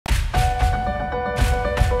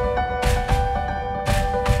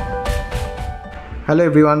Hello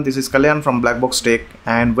everyone, this is Kalyan from Blackboxtech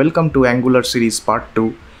and welcome to Angular series part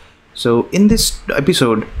 2. So in this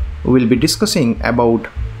episode, we'll be discussing about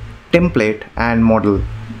template and model.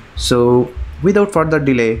 So without further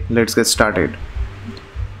delay, let's get started.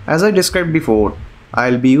 As I described before,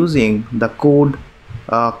 I'll be using the code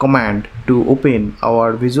command to open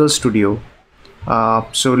our Visual Studio.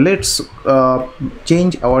 So let's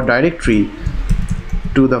change our directory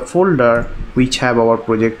to the folder which have our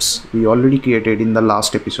projects we already created in the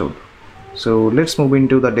last episode. So let's move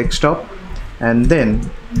into the desktop and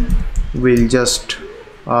then we'll just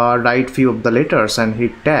write few of the letters and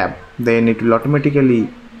hit tab. Then it will automatically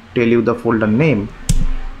tell you the folder name,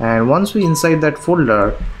 and once we inside that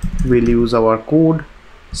folder, we'll use our code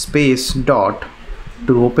space dot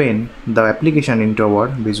to open the application into our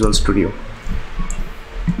Visual Studio.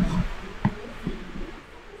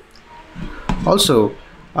 Also,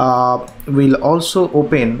 we'll also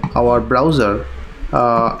open our browser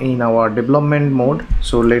in our development mode.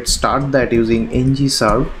 So let's start that using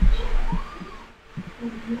ng-serve.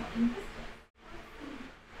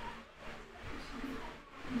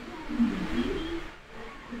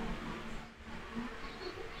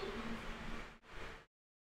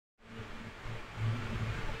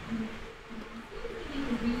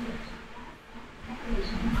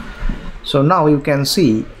 So now you can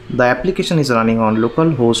see the application is running on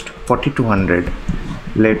localhost 4200.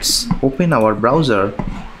 Let's open our browser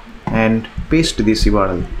and paste this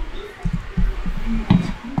URL.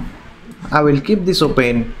 I will keep this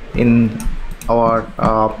open in our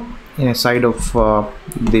in a side of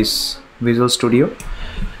this Visual Studio.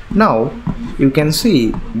 Now you can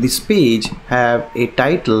see this page have a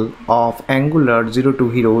title of Angular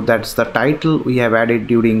 020. That's the title we have added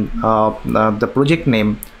during the project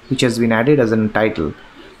name, which has been added as a title.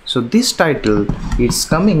 So this title is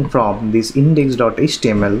coming from this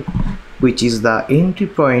index.html, which is the entry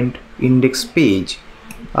point index page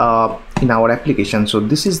in our application. So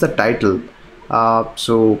this is the title.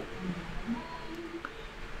 So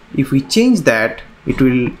if we change that, it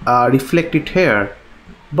will reflect it here,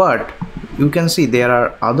 but you can see there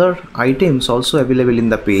are other items also available in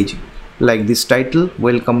the page, like this title,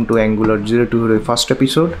 welcome to Angular 020 first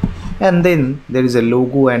episode, and then there is a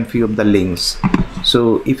logo and few of the links.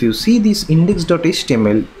 So if you see this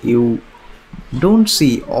index.html, you don't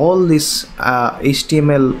see all these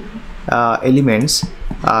HTML elements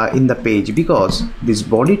in the page, because this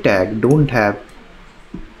body tag don't have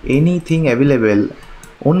anything available.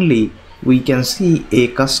 Only we can see a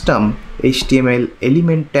custom HTML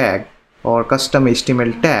element tag or custom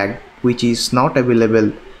HTML tag, which is not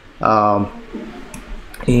available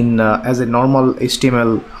in as a normal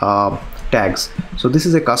HTML tags. So this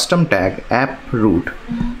is a custom tag app root.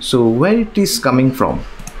 So where it is coming from?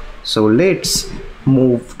 So let's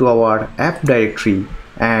move to our app directory,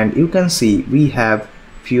 and you can see we have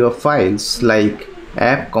few files like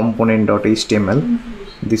app component.html.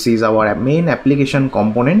 This is our main application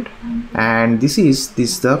component, and this is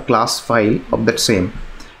the class file of that same.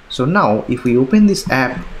 So now if we open this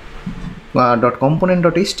app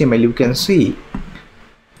 .component.html, you can see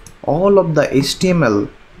all of the HTML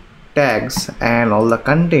tags and all the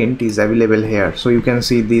content is available here. So you can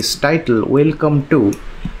see this title, welcome to,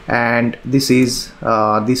 and this is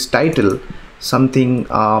this title, something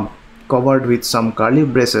covered with some curly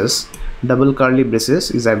braces, double curly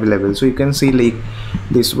braces is available. So you can see like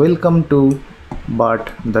this welcome to,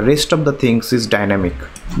 but the rest of the things is dynamic.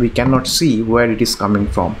 We cannot see where it is coming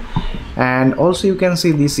from. And also you can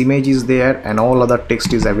see this image is there and all other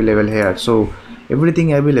text is available here. So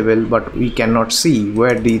everything available, but we cannot see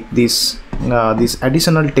where this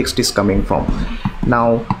additional text is coming from.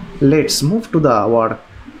 Now let's move to our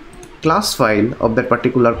class file of that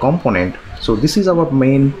particular component. So this is our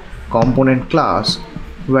main component class,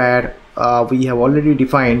 where we have already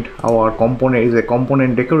defined our component is a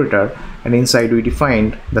component decorator, and inside we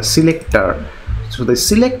defined the selector. So the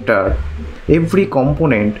selector, every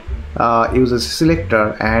component uses a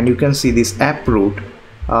selector, and you can see this app root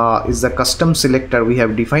is the custom selector we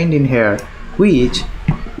have defined in here, which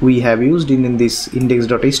we have used in this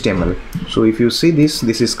index.html. So if you see this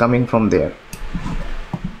is coming from there.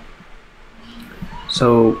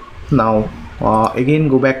 So now again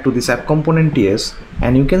go back to this app component.ts,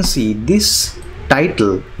 and you can see this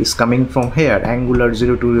title is coming from here, Angular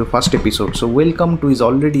 020 first episode. So welcome to is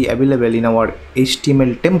already available in our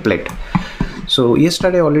HTML template. So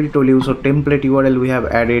yesterday I already told you, so template URL we have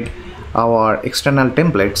added our external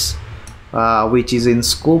templates, which is in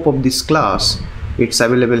scope of this class. It's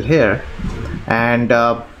available here, and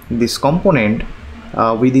this component,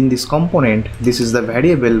 within this component, this is the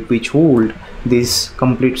variable which hold this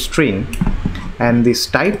complete string, and this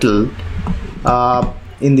title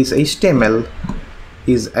in this HTML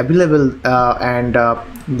is available, and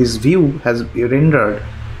this view has rendered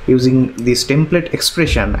using this template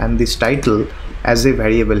expression and this title as a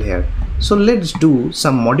variable here. So let's do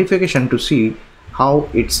some modification to see how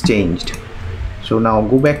it's changed. So now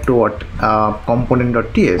go back to what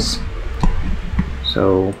component.ts.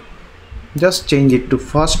 So just change it to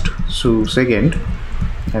first to second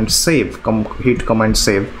and save. Hit command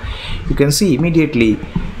save. You can see immediately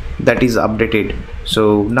that is updated.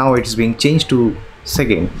 So now it's being changed to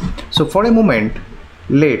second. So for a moment,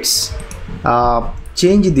 let's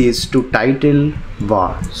change this to title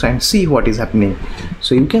var and see what is happening.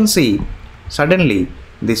 So you can see suddenly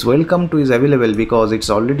this welcome to is available because it's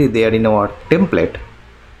already there in our template,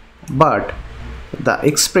 but the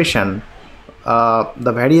expression,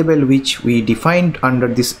 the variable which we defined under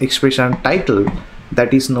this expression title,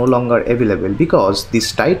 that is no longer available because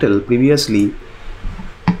this title previously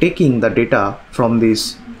taking the data from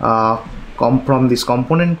this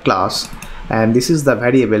component class, and this is the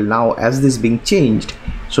variable. Now as this being changed,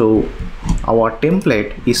 so our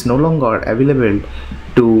template is no longer available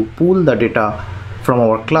to pull the data from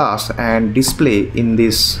our class and display in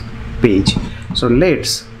this page. So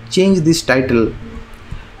let's change this title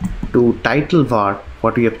to title var,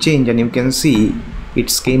 what we have changed, and you can see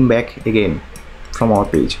it's came back again from our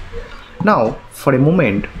page. Now for a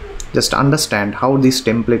moment, just understand how this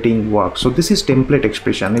templating works. So this is template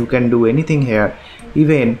expression. You can do anything here.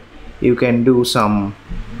 Even you can do some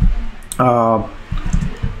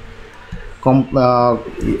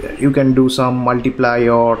you can do some multiply,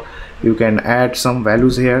 or you can add some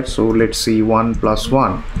values here. So let's see 1 plus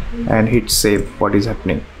 1 and hit save. What is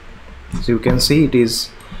happening? So you can see it is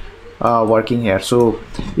working here. So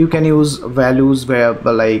you can use values where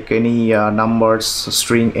like any numbers,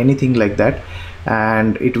 string, anything like that,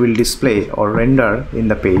 and it will display or render in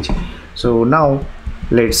the page. So now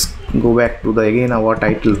let's go back to the again our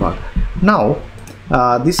title var. Now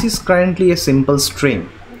this is currently a simple string.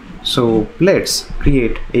 So let's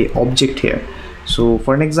create a object here. So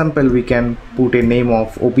for an example, we can put a name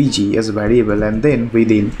of obj as a variable, and then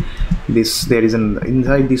within this there is an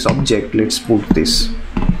inside this object, let's put this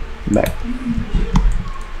back,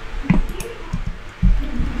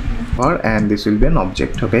 and this will be an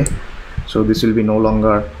object. Okay, so this will be no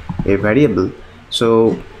longer a variable.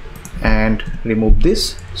 So and remove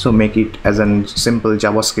this, so make it as a simple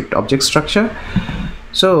JavaScript object structure.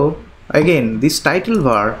 So again this title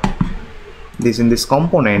var, this in this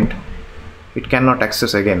component, it cannot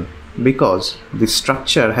access again because the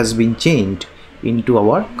structure has been changed into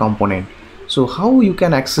our component. So how you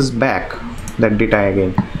can access back that data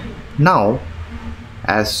again? Now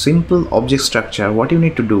as simple object structure, what you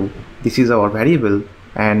need to do, this is our variable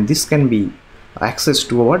and this can be accessed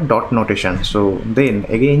to our dot notation. So then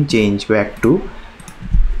again change back to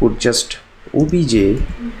put just obj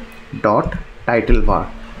dot title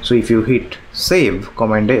var. So if you hit save,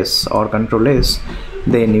 command S or control S,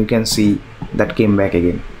 then you can see that came back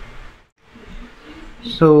again.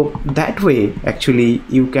 So that way actually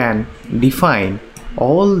you can define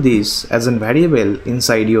all this as a variable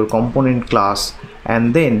inside your component class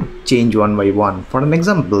and then change one by one. For an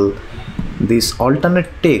example, this alternate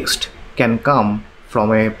text can come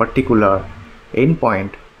from a particular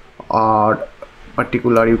endpoint, or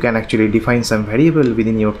particular you can actually define some variable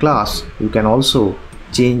within your class. You can also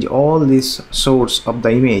change all this source of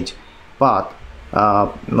the image path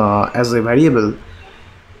as a variable.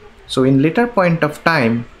 So in later point of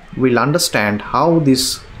time we'll understand how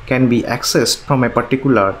this can be accessed from a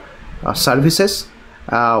particular services,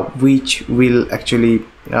 which will actually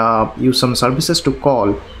use some services to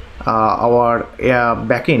call our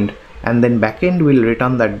backend, and then backend will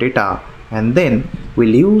return that data, and then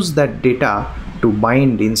we'll use that data to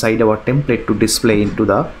bind inside our template to display into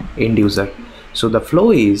the end user. So the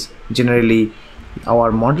flow is generally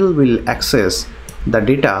our model will access the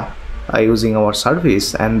data using our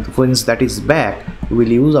service, and once that is back,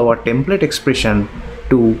 we'll use our template expression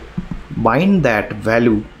to bind that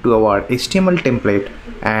value to our HTML template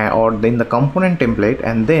or in the component template,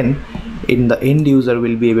 and then in the end user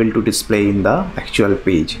will be able to display in the actual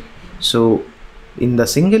page. So in the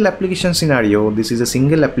single application scenario, this is a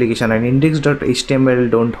single application, and index.html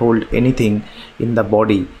don't hold anything in the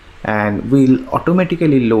body and will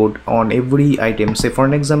automatically load on every item. Say for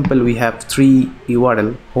an example, we have 3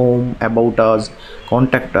 URL: home, about us,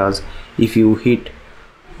 contact us. If you hit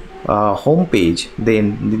home page,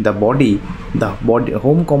 then the body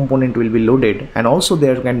home component will be loaded, and also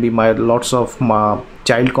there can be lots of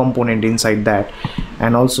child component inside that.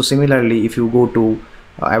 And also similarly, if you go to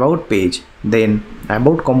about page, then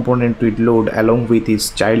about component will load along with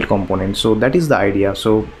its child component. So that is the idea.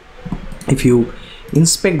 So if you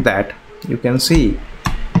inspect that, you can see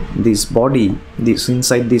this body, this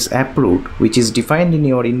inside this app root, which is defined in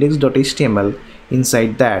your index.html.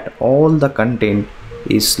 Inside that all the content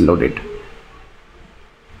is loaded.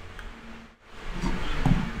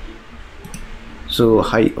 So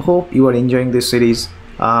I hope you are enjoying this series.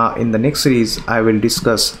 In the next series I will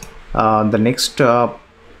discuss the next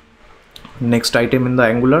item in the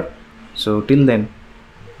Angular. So till then,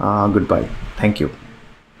 goodbye. Thank you.